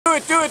Do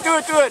it, do it, do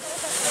it, do it.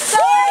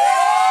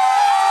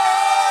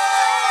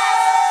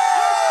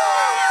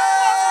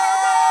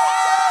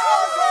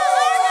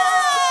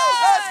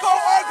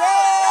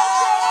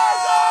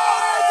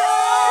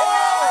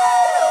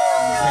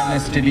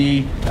 This to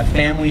be a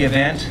family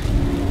event,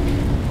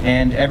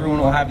 and everyone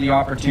will have the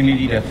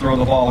opportunity to throw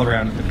the ball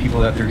around with the people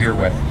that they're here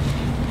with.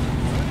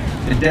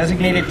 The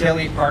designated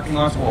tailgate parking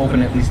lots will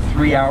open at least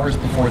 3 hours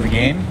before the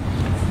game.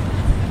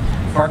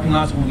 Parking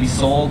lots will be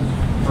sold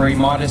for a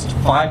modest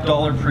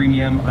 $5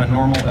 premium on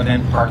normal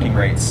event parking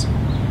rates,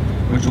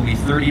 which will be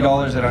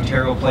 $30 at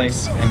Ontario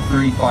Place and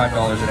 $35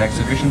 at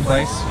Exhibition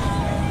Place.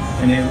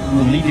 And they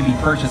will need to be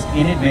purchased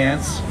in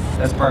advance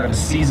as part of a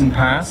season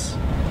pass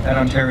at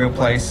Ontario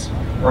Place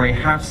or a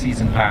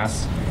half-season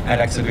pass at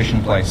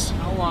Exhibition Place.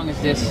 How long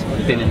has this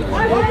been in the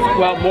works?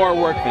 Well, more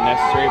work than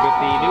necessary, but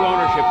the new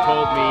ownership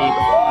told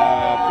me,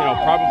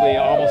 probably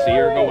almost a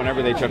year ago,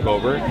 whenever they took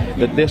over,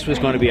 that this was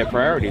going to be a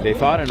priority. They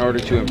thought in order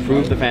to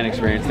improve the fan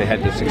experience, they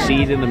had to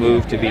succeed in the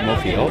move to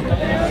BMO Field,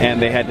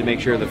 and they had to make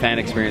sure the fan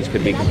experience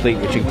could be complete,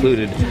 which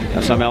included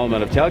some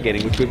element of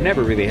tailgating, which we've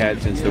never really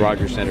had since the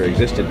Rogers Centre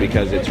existed,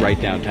 because it's right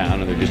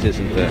downtown and there just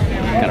isn't the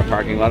kind of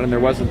parking lot, and there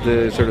wasn't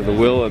the sort of the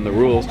will and the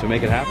rules to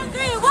make it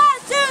happen.